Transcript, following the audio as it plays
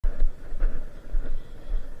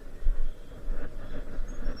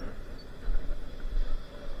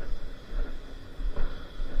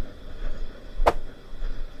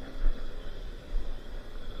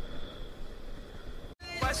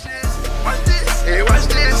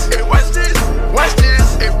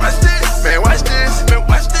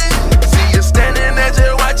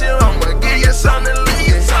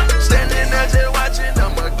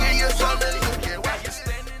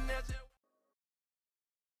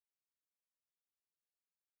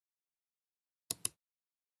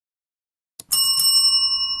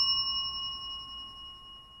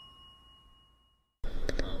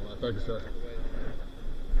Thank you, sir.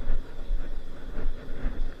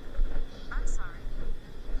 I'm sorry.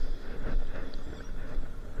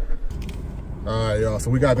 All right, y'all. So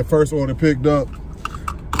we got the first order picked up.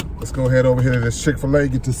 Let's go ahead over here to this Chick-fil-A,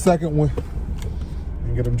 get the second one,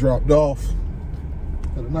 and get them dropped off.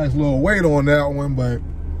 Got a nice little wait on that one, but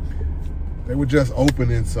they were just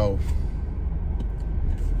opening, so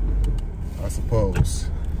I suppose.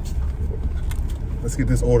 Let's get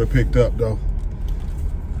this order picked up, though.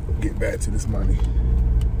 Get back to this money.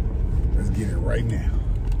 Let's get it right now.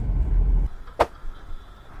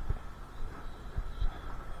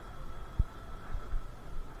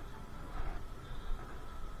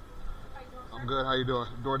 I'm good. How you doing?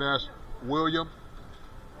 Doordash, William.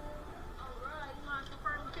 All right, you mind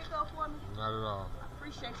confirming pickup for me? Not at all. I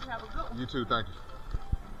appreciate you. Have a good one. You too. Thank you.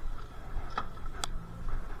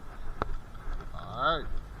 All right.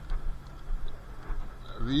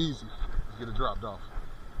 That was easy. Let's get it dropped off.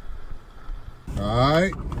 All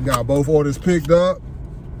right. We got both orders picked up.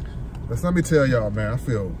 But let me tell y'all, man, I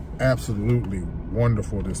feel absolutely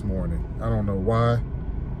wonderful this morning. I don't know why.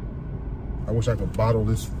 I wish I could bottle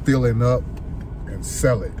this feeling up and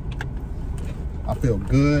sell it. I feel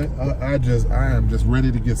good. I am just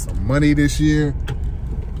ready to get some money this year.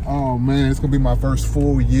 Oh man, it's gonna be my first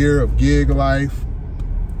full year of gig life.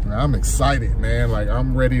 I'm excited, man. Like,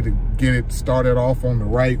 I'm ready to get it started off on the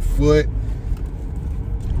right foot.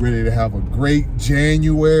 Ready to have a great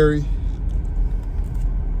January.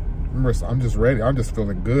 I'm just ready. I'm just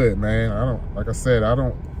feeling good, man. Like I said, I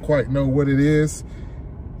don't quite know what it is.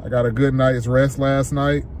 I got a good night's rest last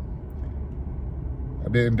night. I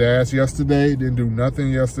didn't dash yesterday, didn't do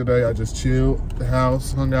nothing yesterday. I just chilled at the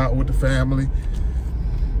house, hung out with the family.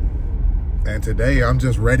 And today I'm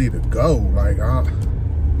just ready to go. Like, I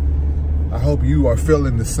hope you are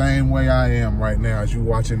feeling the same way I am right now as you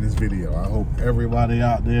watching this video. I hope everybody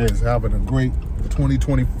out there is having a great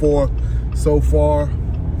 2024 so far.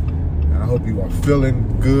 And I hope you are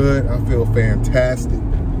feeling good. I feel fantastic.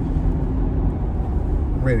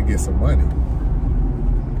 I'm ready to get some money.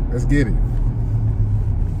 Let's get it.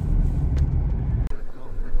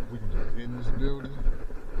 We can just get in this building.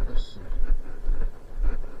 Let's see.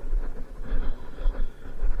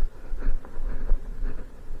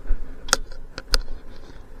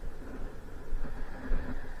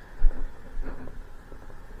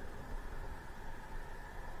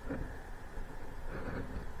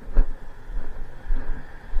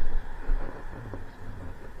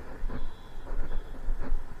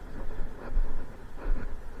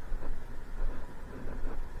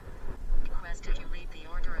 Requested you leave the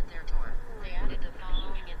order at their door. They added the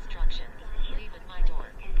following instructions. Leave at my door.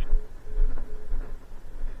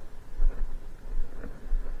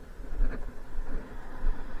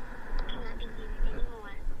 Cannot be used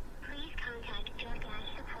anymore. Please contact Doordash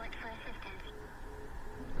support for assistance.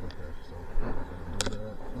 Okay, so we're gonna do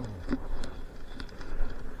that.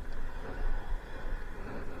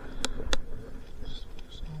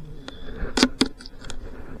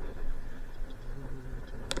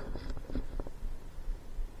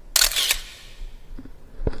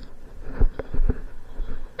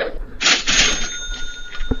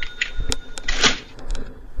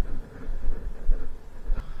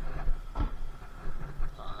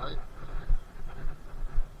 Alright.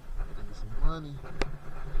 Get some money.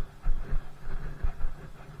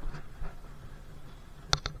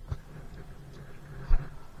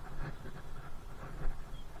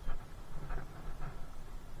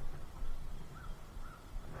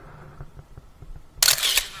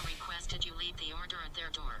 Customer requested you leave the order at their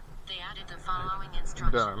door. They added the following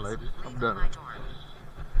instructions. done, lady. I'm Leave done. at my door.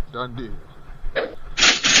 Done deal.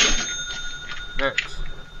 Next.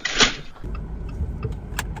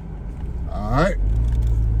 Alright.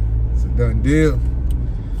 It's a done deal.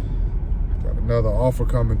 Got another offer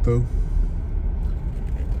coming through.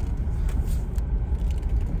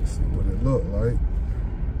 Let's see what it looked like.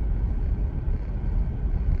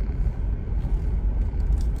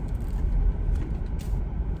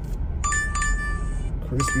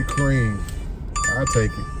 Krispy Kreme. I'll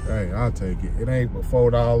take it. Hey, I'll take it. It ain't but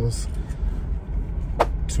 $4.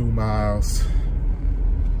 2 miles.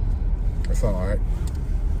 That's all right.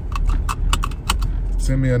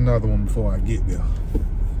 Send me another one before I get there.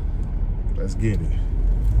 Let's get it.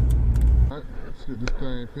 All right, let's get this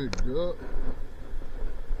thing picked up.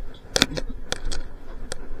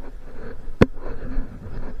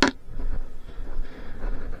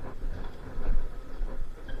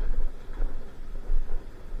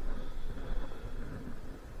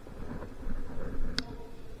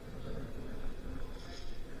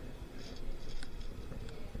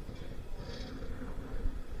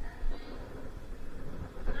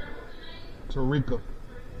 Tarika.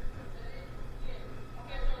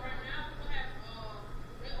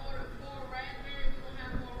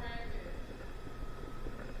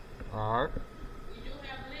 All right. We do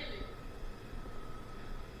have lemon.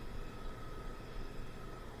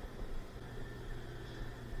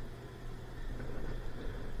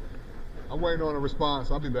 I'm waiting on a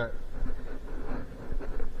response. I'll be back.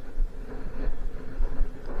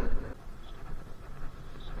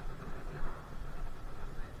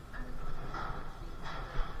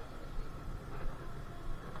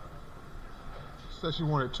 She said she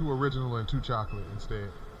wanted 2 original and 2 chocolate instead. You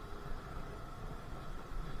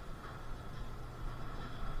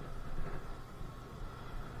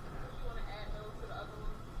want to add those to the other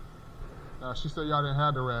one? She said y'all didn't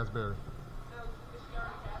have the raspberry. No, because she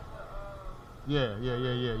already has the, Yeah.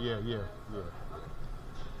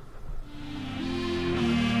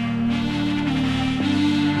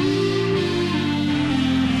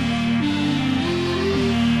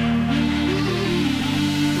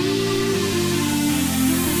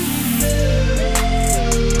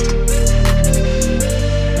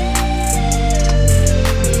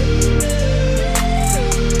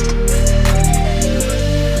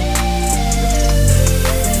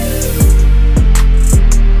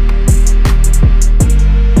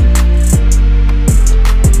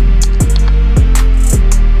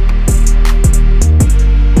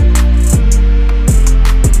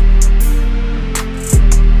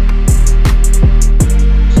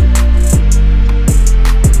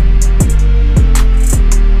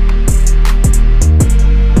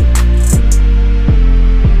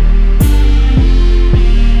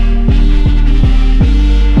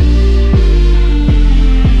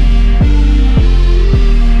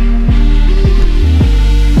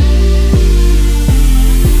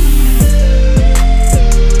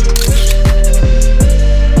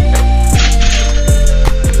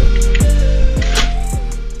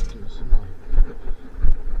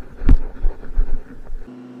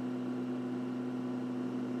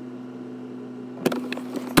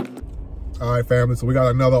 All right, family, so we got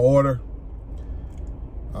another order.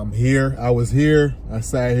 I'm here. I was here. I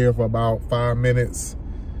sat here for about 5 minutes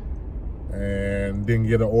and didn't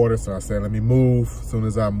get an order, so I said, let me move. As soon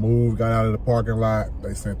as I moved, got out of the parking lot,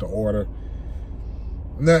 they sent the order.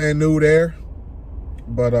 Nothing new there,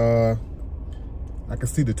 but I can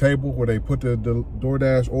see the table where they put the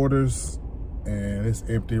Doordash orders, and it's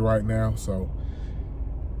empty right now, so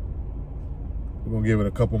we're gonna give it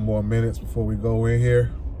a couple more minutes before we go in here.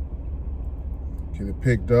 Get it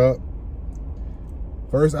picked up.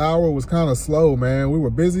 First hour was kind of slow, man. We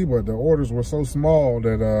were busy, but the orders were so small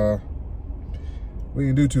that we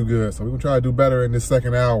didn't do too good. So we're gonna try to do better in this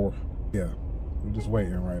second hour. Yeah, we're just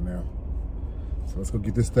waiting right now. So let's go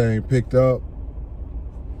get this thing picked up.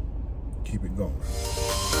 Keep it going.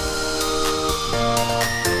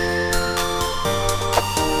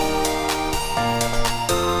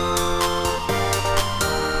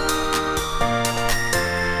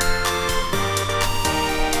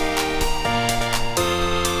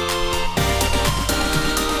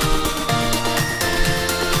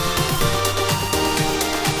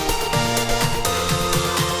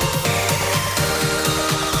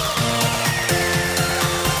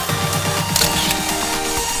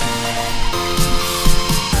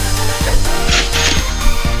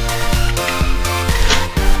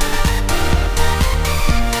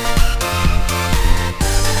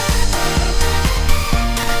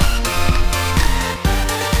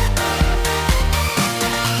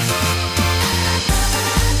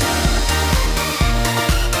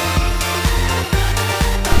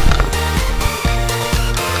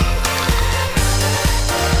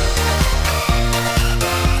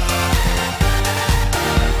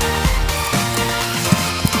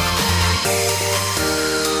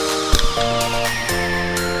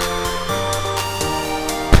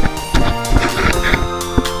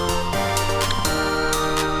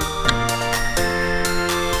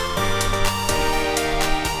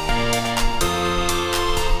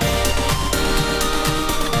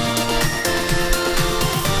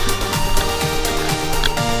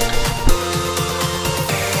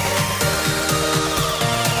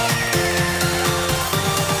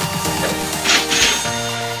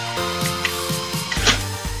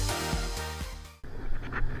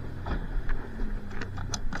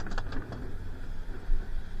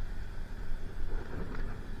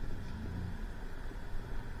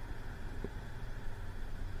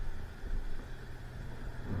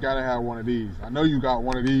 Gotta have one of these. I know you got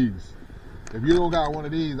one of these. If you don't got one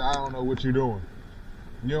of these, I don't know what you're doing.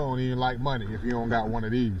 You don't even like money if you don't got one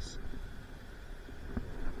of these.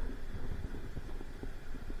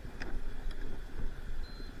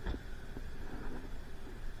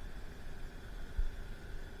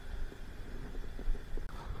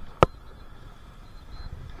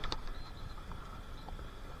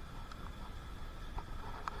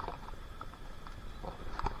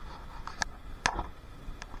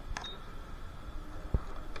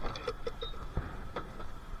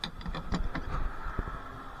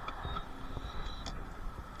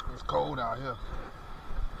 cold out here.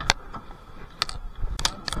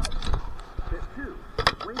 Tip 2.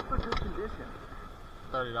 Wait for good condition.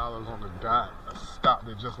 $30 on the dot. I stopped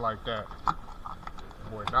it just like that.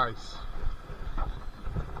 Boy, nice.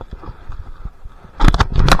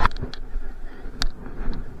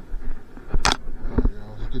 Alright,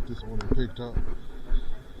 y'all, let's get this order picked up.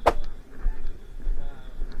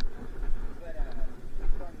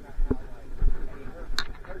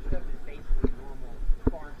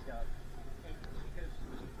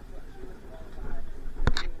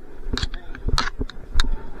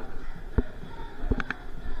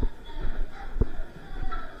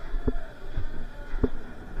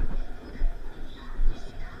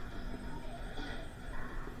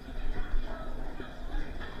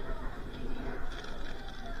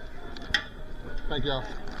 Thank y'all.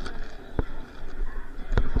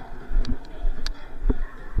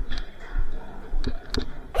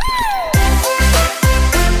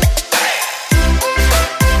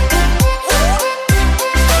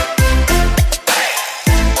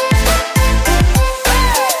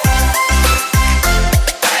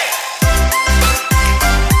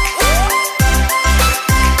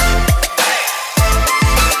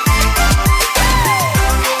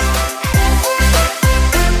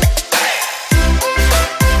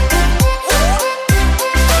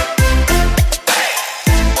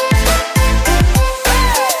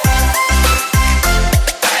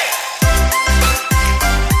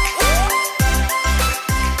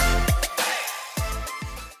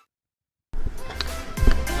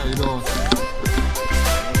 How you doing?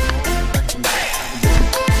 Thank you.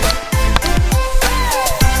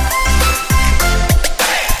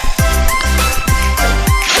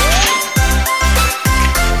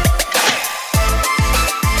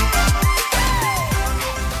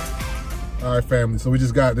 All right, family. So we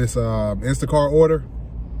just got this Instacart order.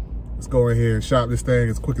 Let's go in here and shop this thing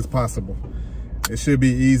as quick as possible. It should be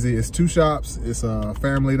easy. It's 2 shops. It's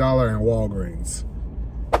Family Dollar and Walgreens.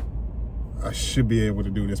 I should be able to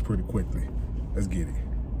do this pretty quickly. Let's get it.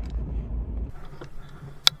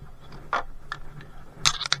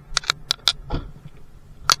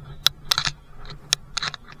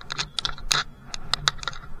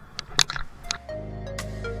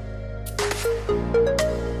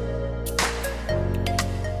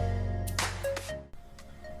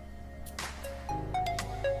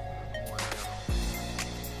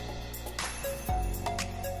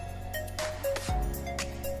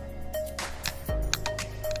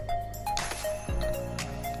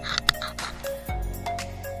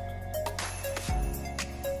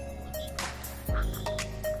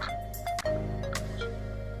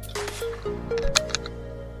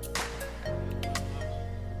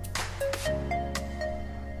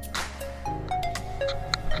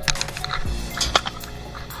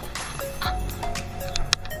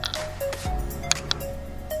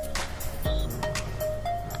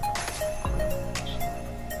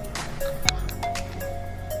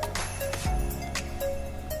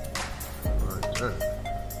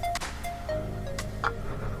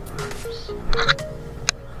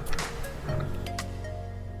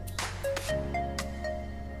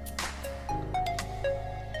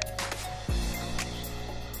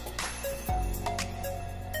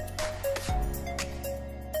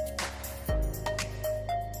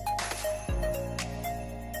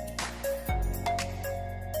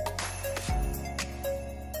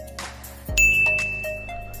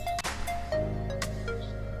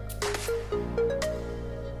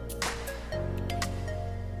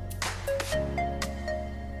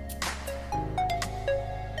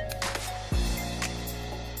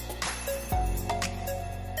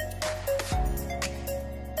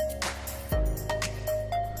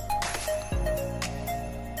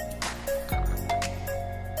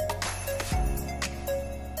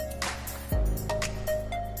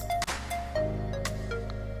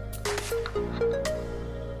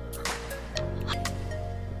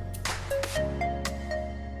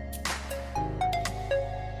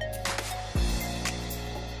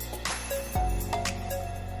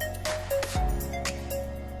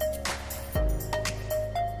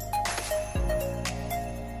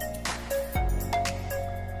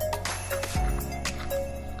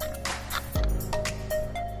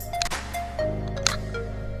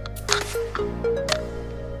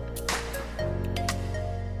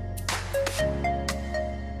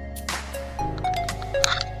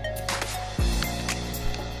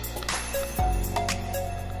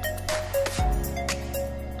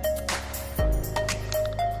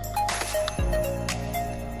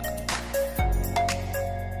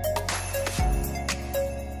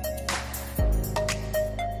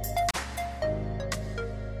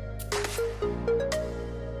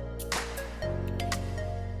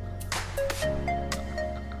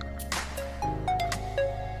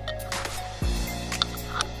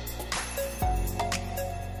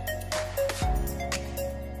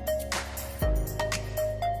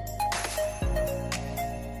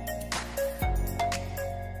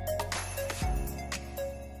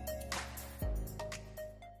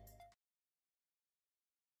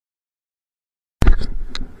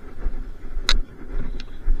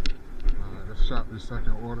 shop this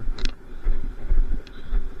second order.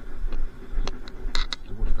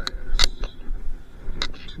 Do it fast.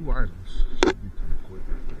 2 items should be pretty quick.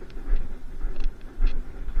 I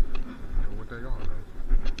don't know what they are though.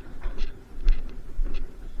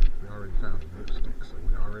 We already found the lipstick, so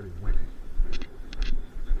we already winning.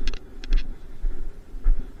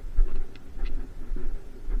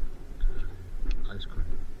 Ice cream.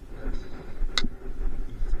 That's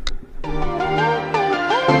easy.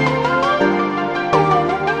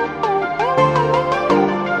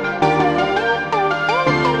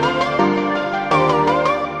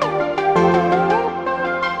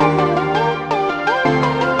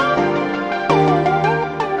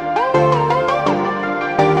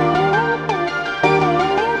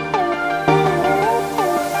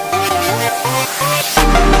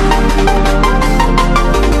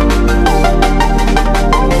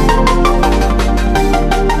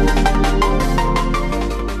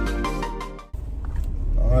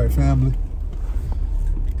 Family,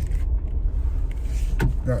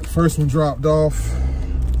 got the first one dropped off,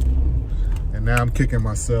 and now I'm kicking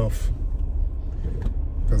myself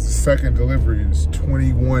because the second delivery is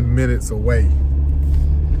 21 minutes away.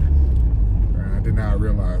 I did not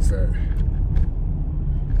realize that.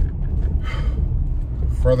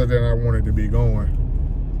 Further than I wanted to be going,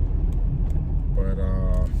 but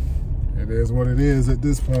it is what it is at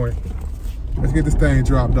this point. Let's get this thing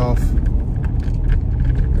dropped off.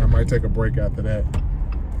 I might take a break after that.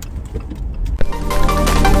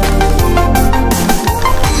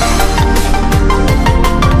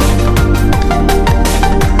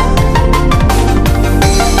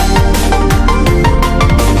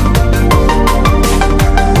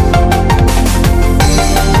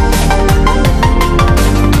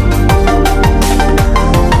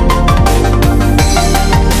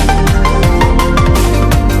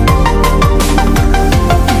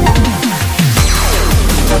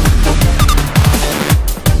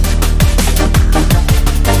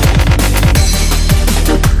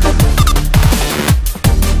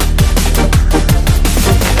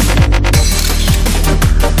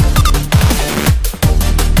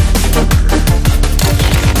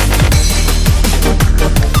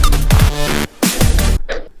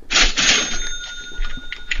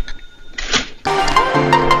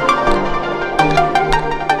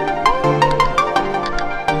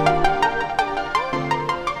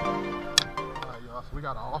 We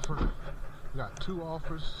got an offer. We got 2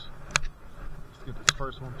 offers. Let's get this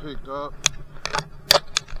first one picked up.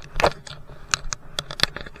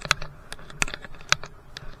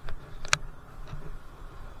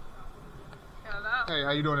 Hello. Hey,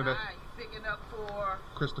 how you doing today? Hi, you picking up for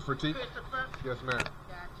Christopher T. Christopher? Yes, ma'am. Got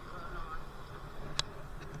you. Hold on.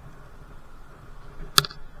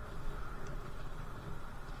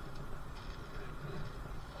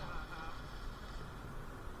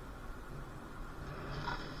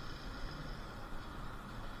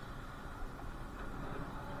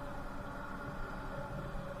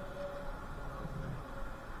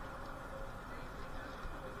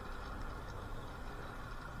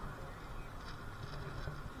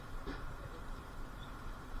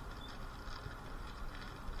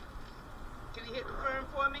 Can you hit the firm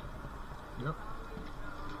for me? Yep.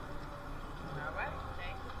 All right.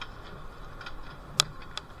 Thanks.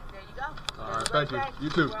 And there you go. All right, thank you. You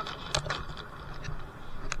too. You're welcome.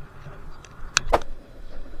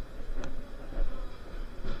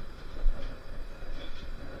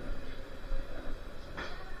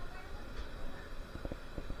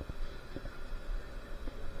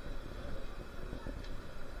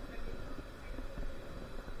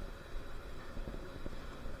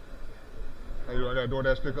 Hey, you want that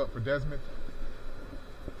DoorDash pickup for Desmond?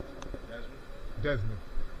 Desmond.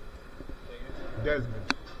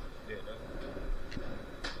 Desmond. Yeah,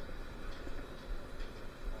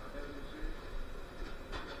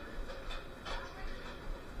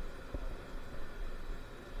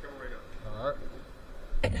 All right.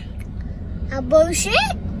 A bullshit?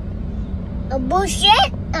 A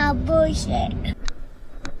bullshit? A bullshit.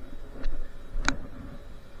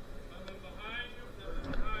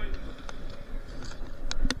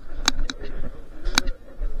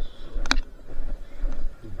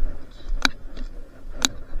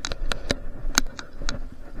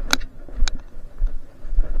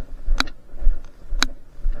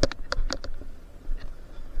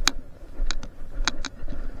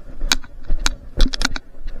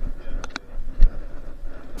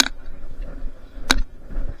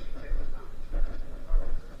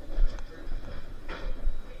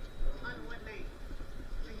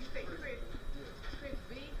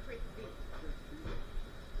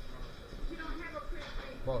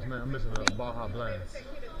 Boss man, I'm missing a Baja Blast.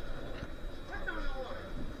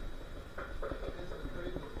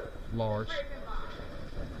 large.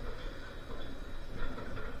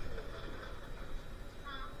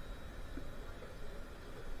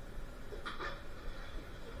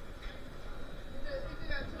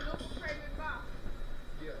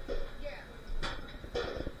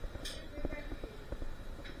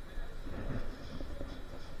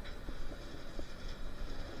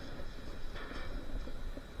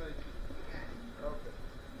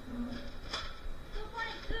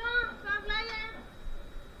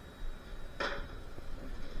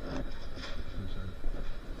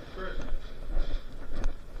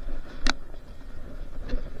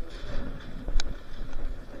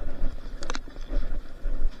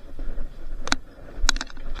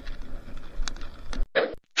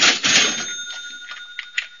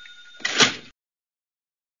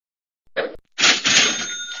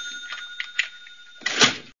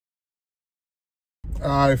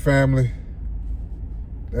 All right, family,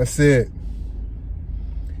 that's it.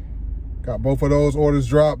 Got both of those orders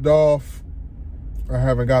dropped off. I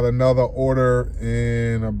haven't got another order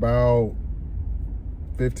in about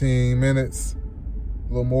 15 minutes, a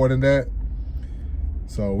little more than that.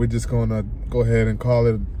 So we're just gonna go ahead and call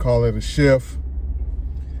it a shift.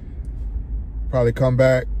 Probably come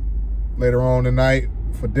back later on tonight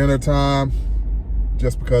for dinner time,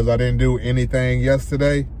 just because I didn't do anything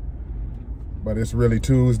yesterday. But it's really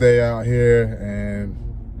Tuesday out here and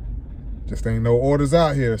just ain't no orders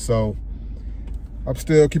out here. So I'm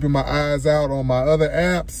still keeping my eyes out on my other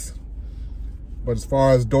apps. But as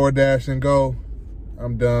far as Doordash and go,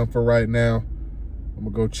 I'm done for right now. I'm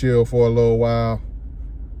gonna go chill for a little while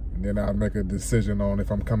and then I'll make a decision on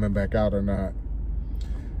if I'm coming back out or not.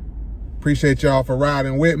 Appreciate y'all for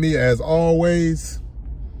riding with me as always.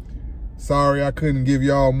 Sorry I couldn't give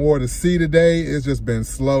y'all more to see today. It's just been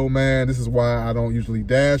slow, man. This is why I don't usually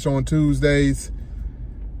dash on Tuesdays.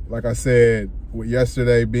 Like I said, with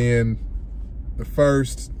yesterday being the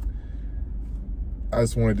first, I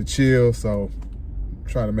just wanted to chill, so I'm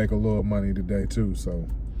trying to make a little money today too. So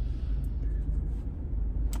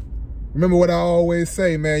remember what I always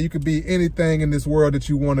say, man, you could be anything in this world that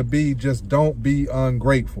you want to be, just don't be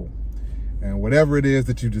ungrateful. And whatever it is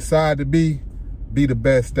that you decide to be the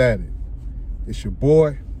best at it. It's your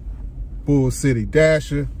boy, Bull City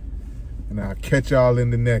Dasher, and I'll catch y'all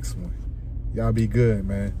in the next one. Y'all be good,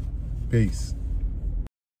 man. Peace.